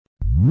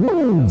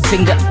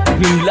Singer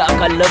Vimla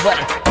ka lover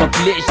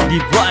Paplesh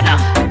Deewana.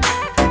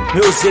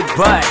 Music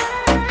by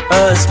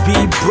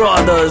SB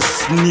Brothers.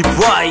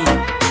 Nivai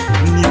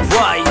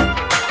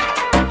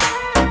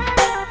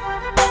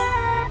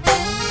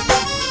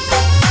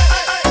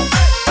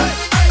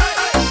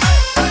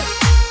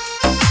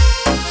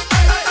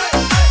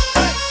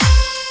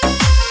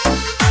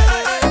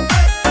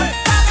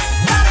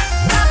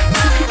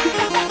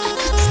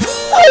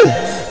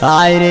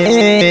आय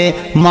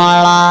रे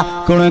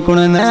माला कुण कुण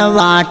ने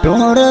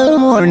वाटूर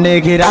मुंडे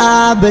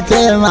खराब चे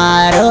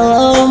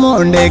मारो,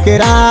 मुंडे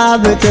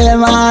खराब चे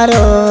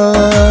मारो।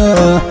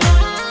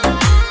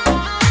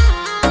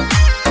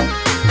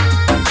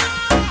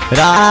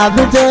 राब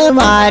चे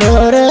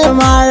मारो रे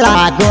माला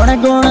कुण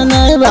कुण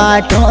ने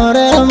वाटूर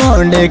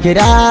मुंडे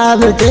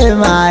खराब चे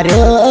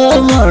मारो,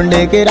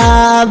 मुंडे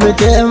खराब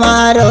चे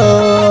मारो।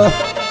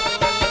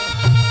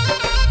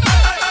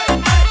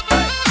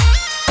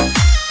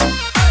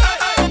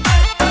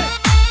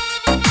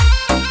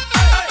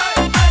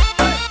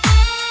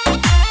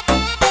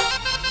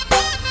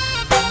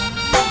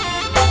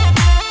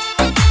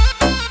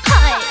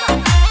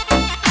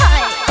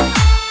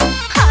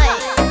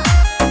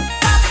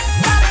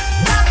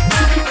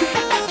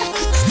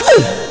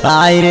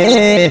 आय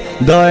रे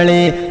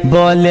गोली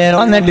बोले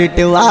रोन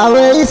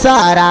डिटवावे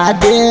सारा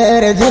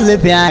देर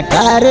जुल्फिया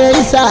कर,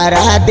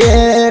 सारा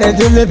देर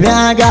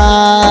जुल्फिया का।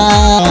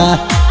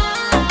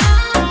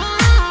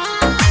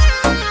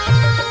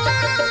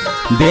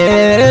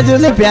 देर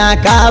जुल्फिया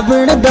का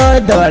बिन दौड़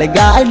दौड़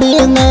गाड़ी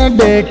में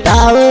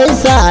डेटावे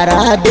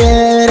सारा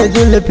देर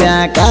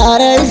जुल्फिया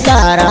कर,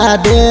 सारा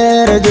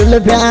देर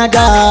जुल्फिया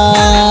का।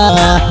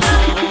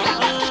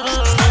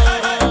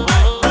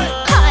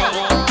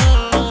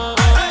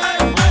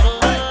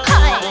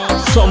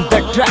 From the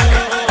track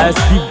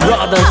SB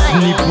Brothers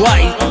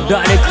Nivai.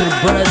 Director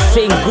Bharat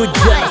Singh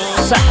Gujar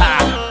Saha.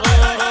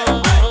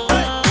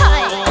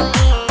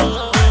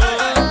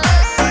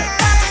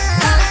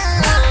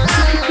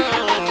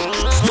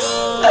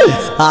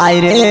 आय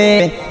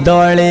रे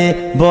दौड़े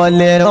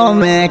बोलेरो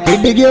में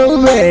किट गयो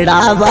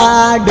बेड़ा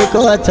बाड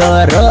को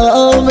छोरो,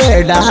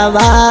 बेड़ा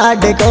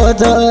बाड को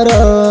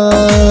छोरो।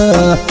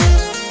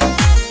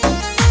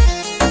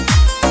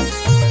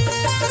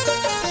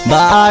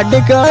 बाट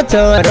को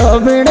छोरो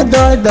बिन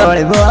दौड़ दौड़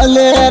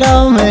बोलेरो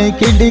में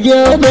किट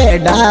गयो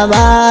बेड़ा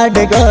बाट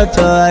को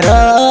छोरो,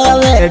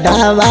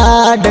 बेड़ा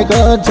बाट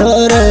को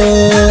छोरो।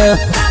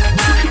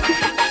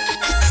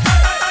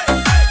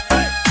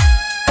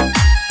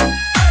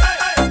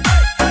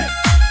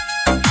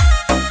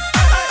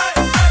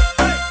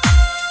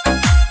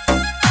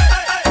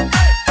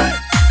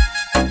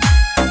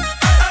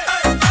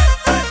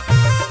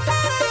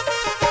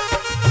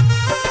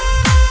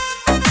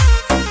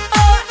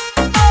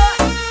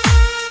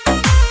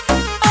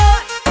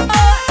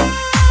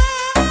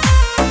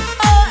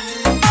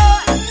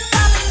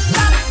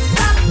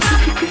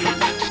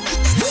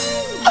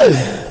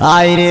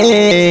 आय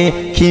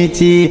रे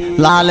खींची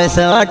लाल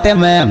शर्ट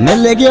में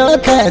मिल गयो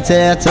कैसे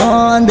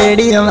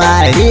चौंदड़ी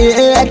मारी,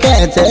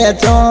 कैसे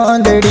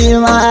चौंदड़ी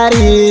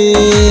मारी।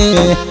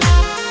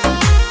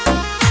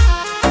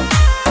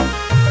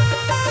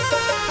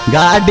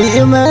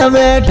 गाड़ी में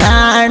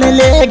बैठान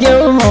ले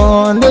गयो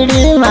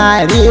मोंदड़ी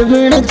मारी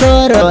बिन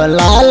छोरो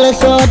लाल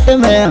शर्ट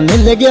में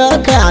मिल गयो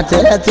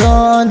कैसे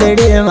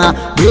चौंदड़ी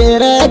मारी,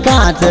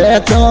 कैसे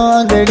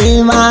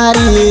चौंदड़ी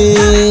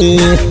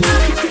मारी।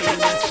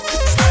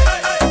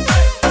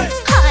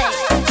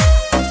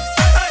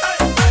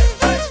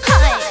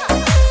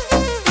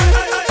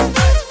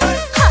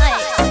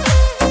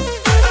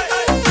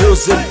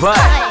 Music by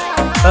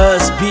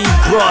SB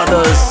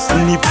Brothers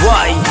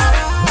Nivai.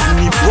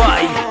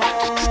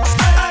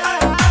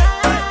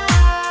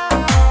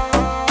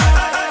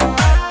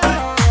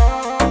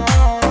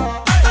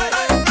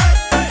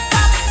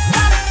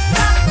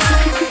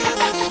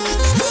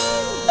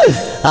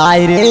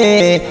 आय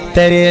रे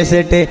तेरे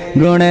सेट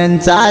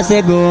गुणंचा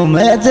से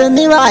घूमच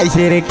निवाय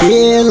सिर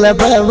केल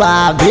बाबा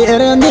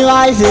फिर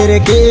निवाय सिर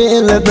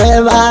केल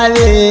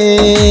बाबे।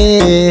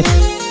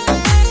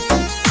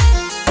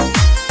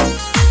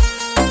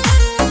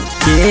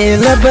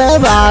 केल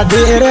बाबा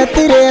फिर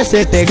तेरे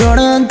सेट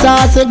गुणंचा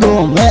से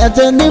घूमच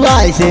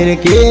निवाय सिर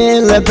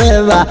केल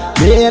बाबा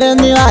फिर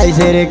निवाय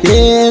सिर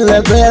केल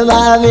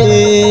बाबे।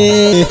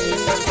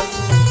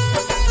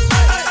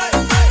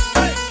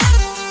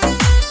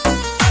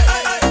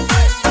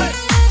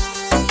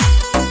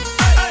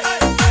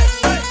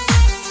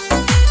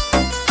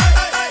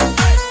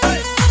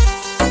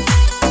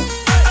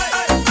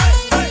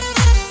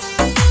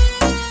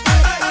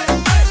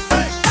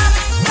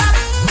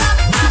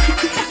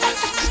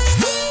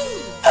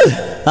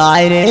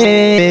 आय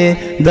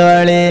रे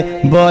दौड़े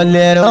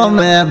बोलेरो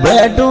में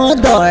बैठू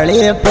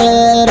दौड़े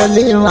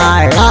पैरली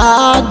माला,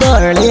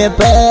 दौड़े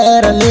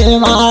पैरली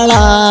माला।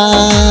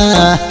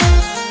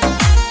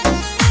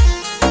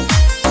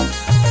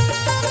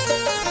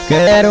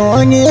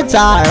 करूंगी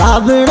चाड़ा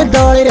बिन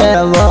दौड़ी रे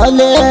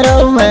बोलेरो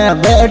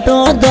में बैठो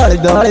दौड़ी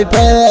दौड़ी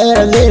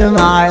पैर ली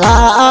माला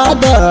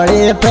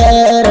दौड़ी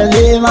पैर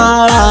ली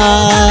माला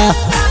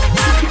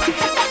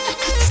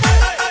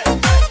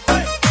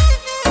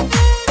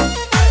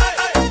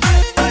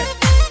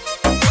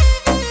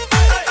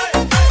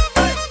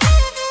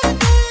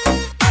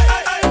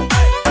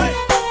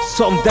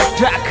Song that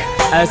track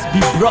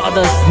SB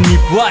Brothers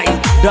Nibwai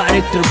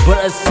Director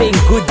Bharat Singh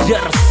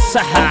Gujjar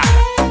Saha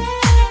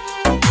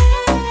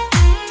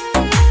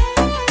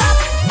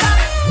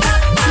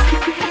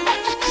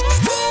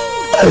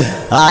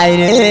आय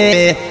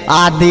रे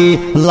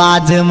आदि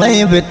लाज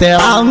में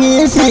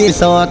बितराऊंगी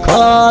शीशो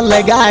खोल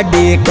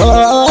गाड़ी को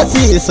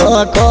शीशो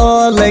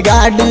खोल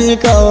गाड़ी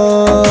को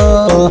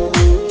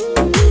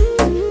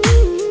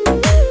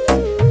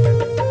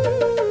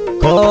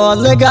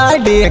खोल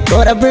गाड़ी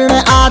कोरबिन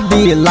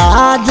आदि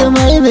लाज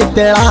में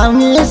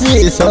बितराऊंगी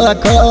शीशो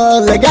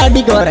खोल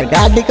गाड़ी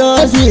को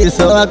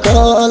शीशो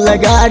खोल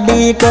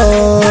गाड़ी को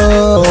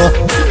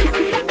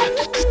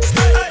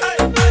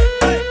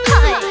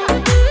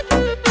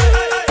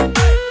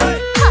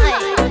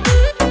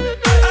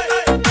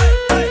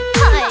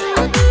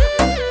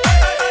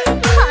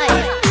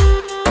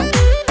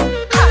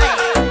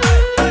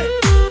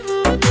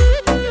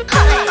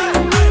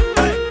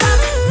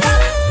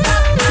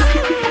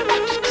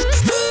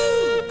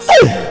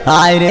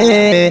आय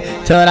रे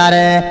छोरा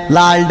रे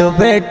लाल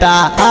दुपट्टा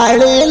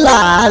आड़ी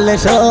लाल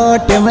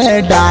शोट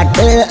में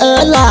डाटे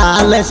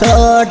लाल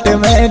शोट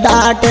में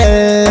डाटे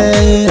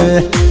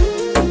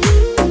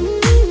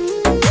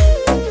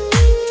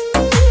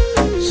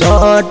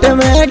शोट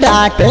में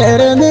डाटे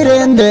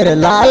नरेंद्र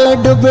लाल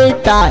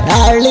दुपट्टा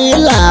आड़ी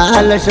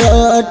लाल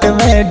शोट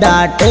में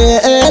डाटे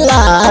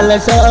लाल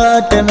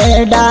शोट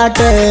में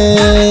डाटे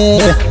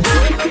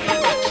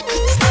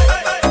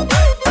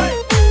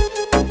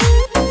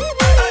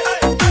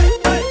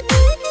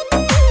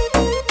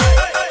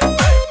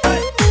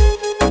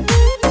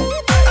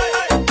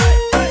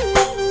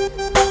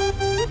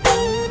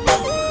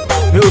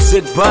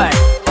Music by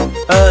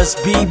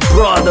SB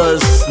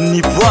Brothers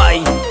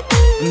Nibwai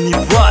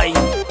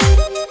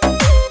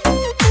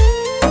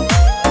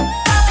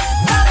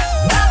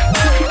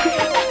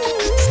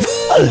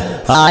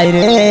आय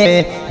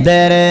रे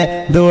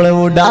देरे धूल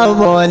उड़ा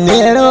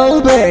बोलेरो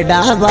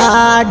बेटा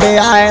बाट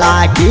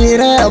आड़ा की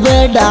रे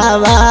बेटा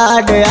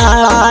बाट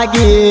आड़ा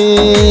की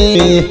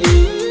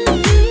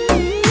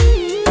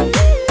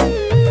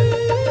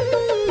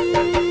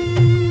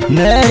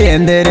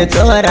नरेंद्र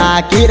चोरा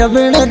की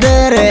रबिन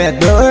देरे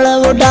धूल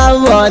उड़ा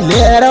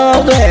बोलेरो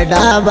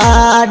बेटा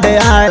बाट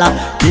आड़ा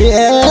की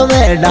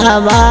बेटा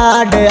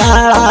बाट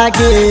आड़ा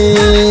की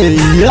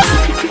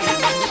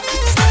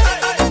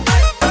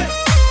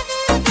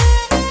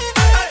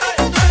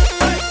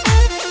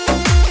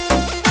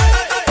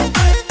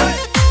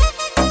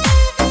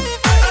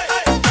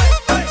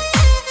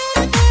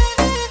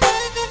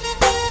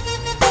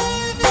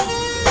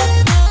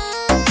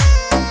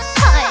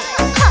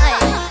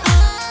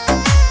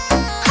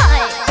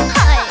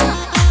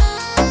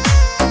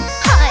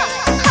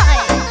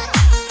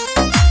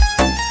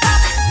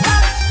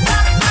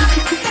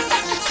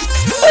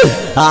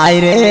आय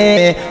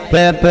रे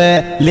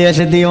पपलेश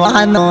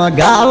दीवानो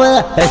गाव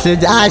ऐस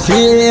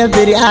जासी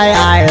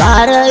प्रियायाला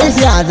रे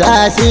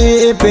जासी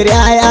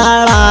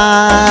प्रियायाला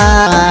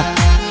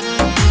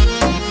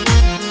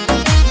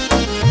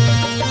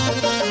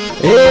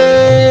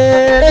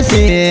ए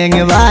सिंह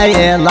भाई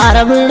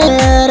लारबण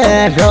रे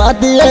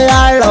रोती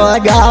आलो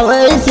गाव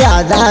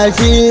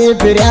जासी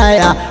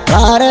प्रियाया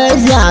रे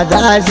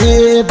जासी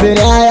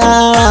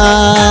प्रियायाला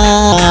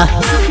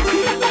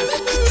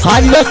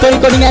आज दोस्तों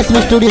रिकॉर्डिंग एस में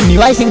स्टूडियो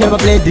निवाई सिंगर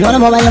पपलेश दीवाना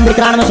मोबाइल नंबर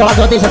 91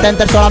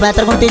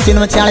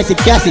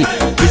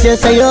 विशेष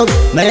सहयोग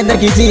नरेंद्र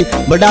कीजी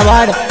बड़ा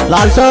वार्ड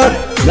लालसोट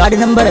गाड़ी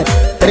नंबर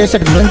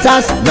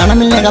 6349 गाना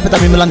मिलने का पता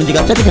भी मिला म्यूजिक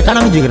अच्छा ठिकाना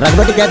म्यूजिक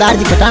रघुपति केदार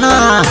जी ठिकाना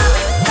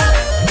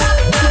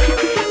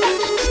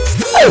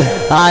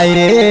आय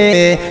रे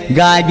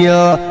गाड़ियो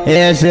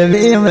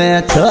एसबी में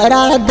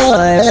छोरा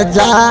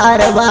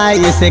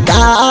 2022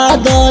 का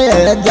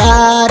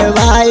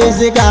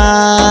 2022 का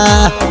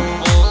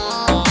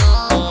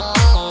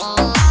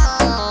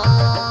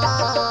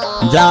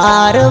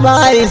जार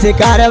 22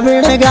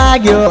 कारबिन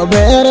गाग्यो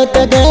बेरत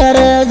कर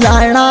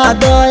जाना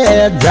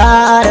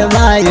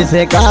 2022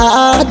 का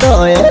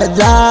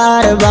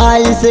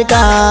 2022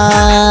 का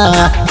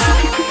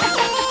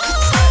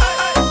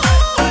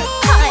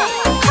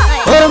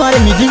और हमारे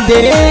म्यूजिक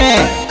दे रहे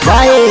हैं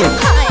भाई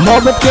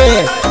मोहब्बत के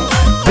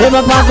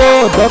बेवफा को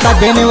धोखा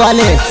देने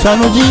वाले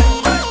Sonu ji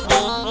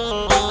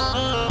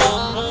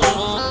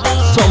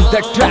Song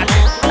that track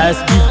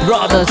SB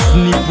Brothers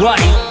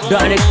Nibwai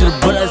Director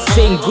Bharat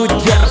Singh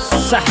Gujjar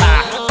Saha